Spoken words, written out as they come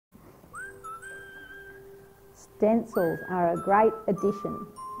Stencils are a great addition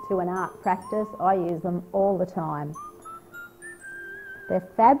to an art practice. I use them all the time. They're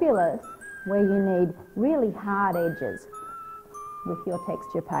fabulous where you need really hard edges with your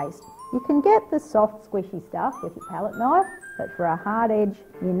texture paste. You can get the soft squishy stuff with your palette knife, but for a hard edge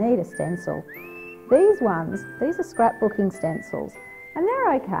you need a stencil. These are scrapbooking stencils, and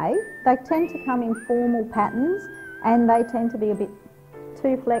they're okay. They tend to come in formal patterns and they tend to be a bit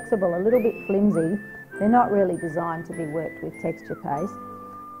too flexible, a little bit flimsy. They're not really designed to be worked with texture paste.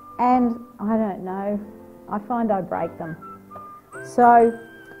 And I don't know, I find I break them. So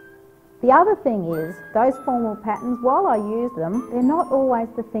the other thing is, those formal patterns, while I use them, they're not always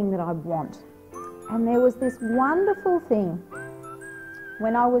the thing that I want. And there was this wonderful thing.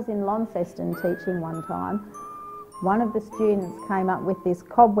 When I was in Launceston teaching one time, one of the students came up with this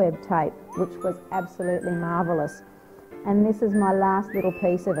cobweb tape, which was absolutely marvellous. And this is my last little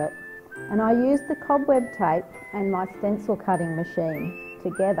piece of it. And I used the cobweb tape and my stencil cutting machine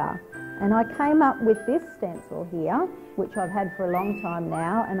together. And I came up with this stencil here, which I've had for a long time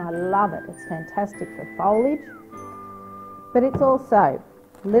now, and I love it. It's fantastic for foliage. But it's also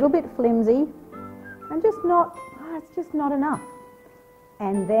a little bit flimsy and just not, it's just not enough.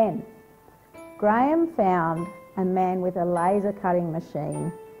 And then Graham found a man with a laser cutting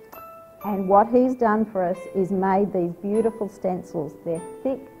machine, and what he's done for us is made these beautiful stencils. They're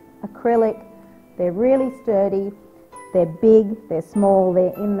thick acrylic, they're really sturdy, they're big, they're small,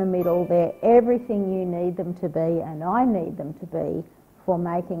 they're in the middle, they're everything you need them to be and I need them to be for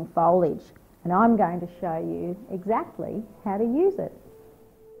making foliage. And I'm going to show you exactly how to use it.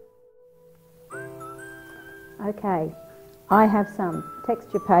 Okay, I have some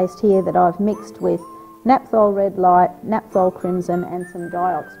texture paste here that I've mixed with naphthol red light, naphthol crimson and some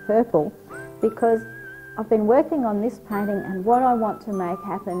Diox purple, because I've been working on this painting and what I want to make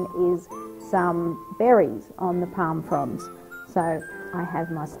happen is some berries on the palm fronds. So I have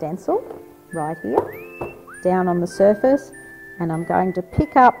my stencil right here down on the surface, and I'm going to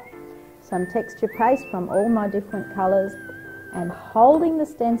pick up some texture paste from all my different colours, and holding the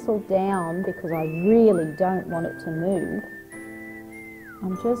stencil down because I really don't want it to move,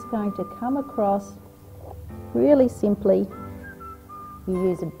 I'm just going to come across really simply. You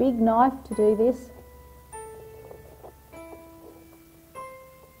use a big knife to do this,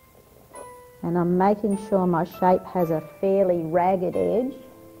 and I'm making sure my shape has a fairly ragged edge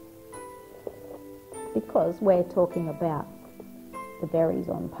because we're talking about the berries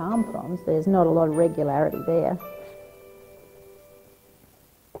on palm fronds. There's not a lot of regularity there.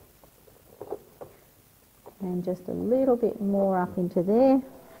 And just a little bit more up into there.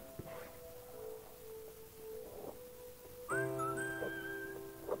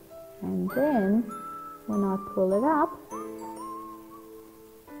 And then when I pull it up,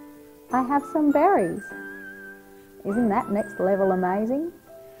 I have some berries. Isn't that next level amazing?